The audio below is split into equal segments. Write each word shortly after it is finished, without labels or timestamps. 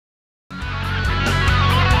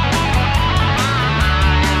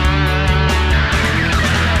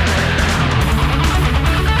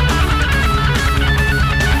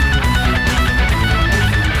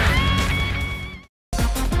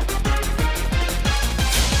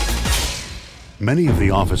Many of the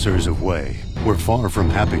officers of Wei were far from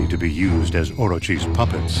happy to be used as Orochi's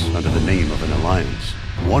puppets under the name of an alliance.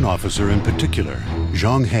 One officer in particular,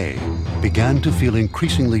 Zhang He, began to feel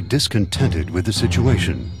increasingly discontented with the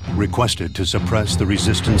situation. Requested to suppress the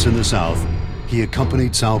resistance in the south, he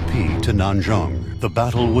accompanied Cao Pi to Nan Zhong. The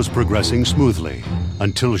battle was progressing smoothly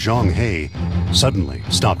until Zhang He suddenly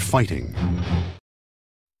stopped fighting.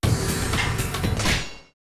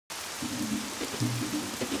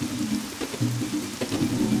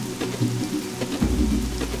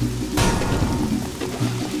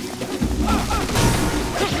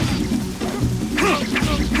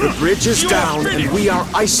 The bridge is down and we are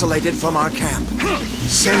isolated from our camp.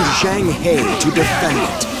 Send Zhang He to defend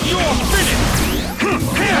it.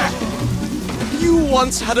 You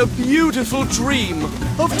once had a beautiful dream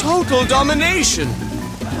of total domination.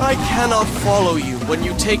 I cannot follow you when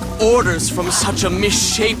you take orders from such a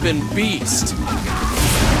misshapen beast.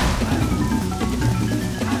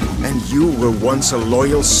 And you were once a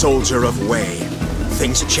loyal soldier of Wei.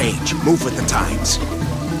 Things change. Move with the times.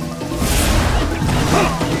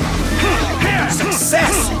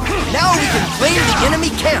 Success! Now we can claim the enemy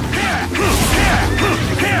camp!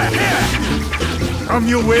 Some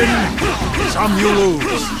you win, some you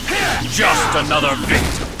lose. Just another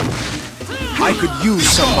victim. I could use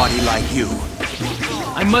somebody like you.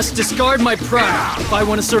 I must discard my pride if I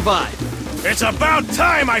want to survive. It's about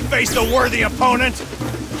time I faced a worthy opponent.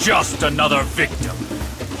 Just another victim.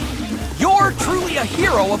 You're truly a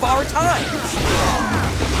hero of our times!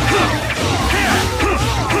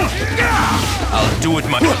 I'll do it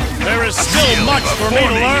There is still much for me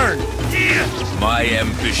to learn. My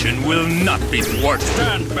ambition will not be thwarted.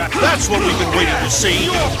 Stand back. That's what we've been waiting to see.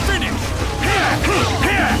 You're finished.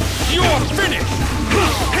 You're finished.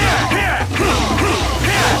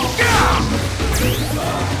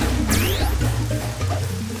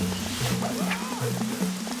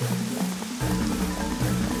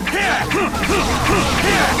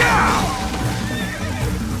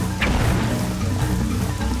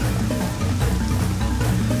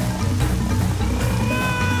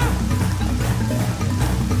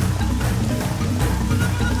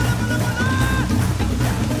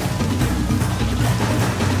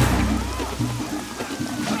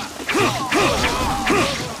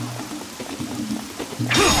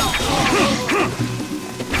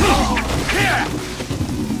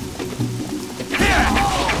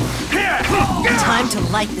 Time to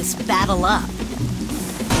light this battle up.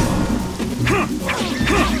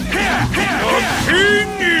 The king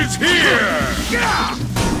is here!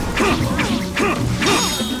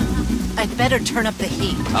 I'd better turn up the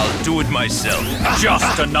heat. I'll do it myself.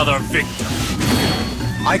 Just another victim.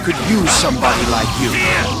 I could use somebody like you.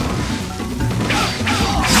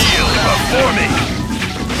 Kneel before me.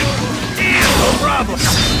 No problem.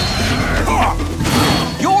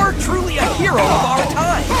 You're truly a hero of our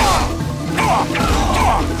time!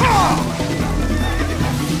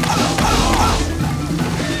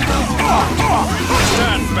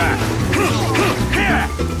 Stand back.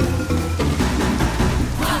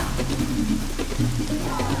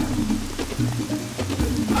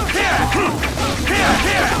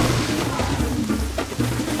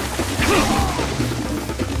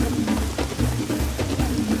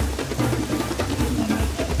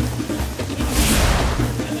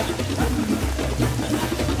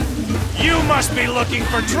 You must be looking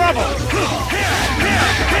for trouble!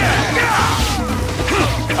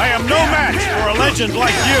 I am no match for a legend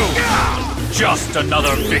like you! Just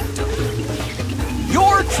another victim.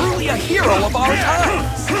 You're truly a hero of our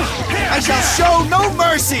times! I shall show no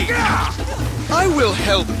mercy! I will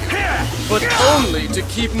help you, but only to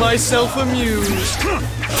keep myself amused.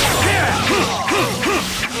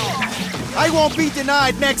 I won't be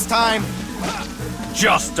denied next time!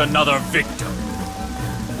 Just another victim.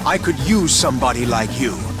 I could use somebody like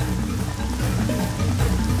you.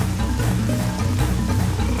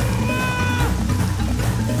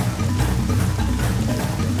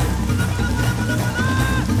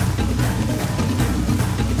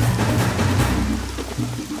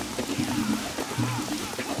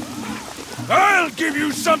 I'll give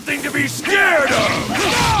you something to be scared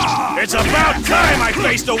of! It's about time I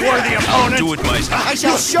faced a worthy opponent! I'll do it myself. I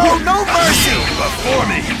shall show no mercy! Before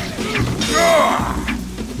me!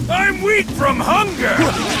 I'm weak from hunger!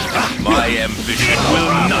 My ambition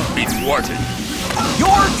will not be thwarted.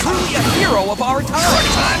 You're truly a hero of our time! Our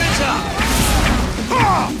time is up!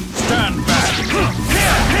 Stand back!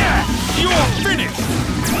 You're finished!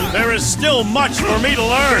 There is still much for me to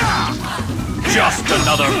learn! Just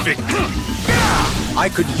another victim! I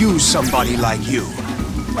could use somebody like you.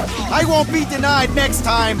 I won't be denied next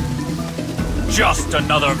time! Just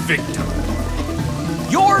another victim!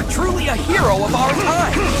 You're truly a hero of our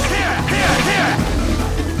time!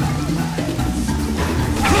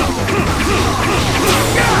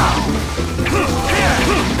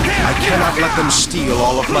 I cannot let them steal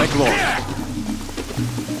all of my glory.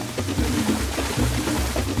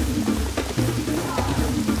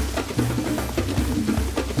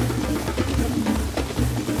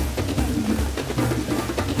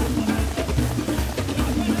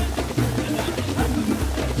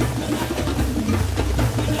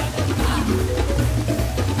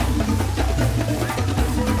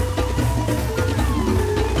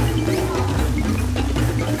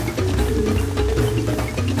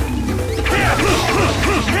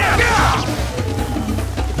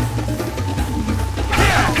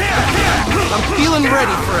 I'm feeling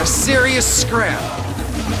ready for a serious scrap.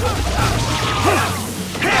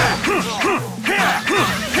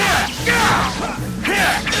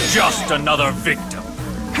 Just another victim.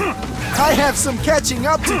 I have some catching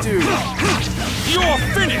up to do. You're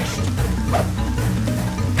finished!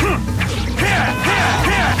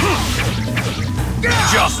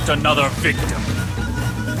 Just another victim.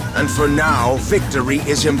 And for now, victory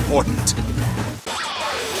is important.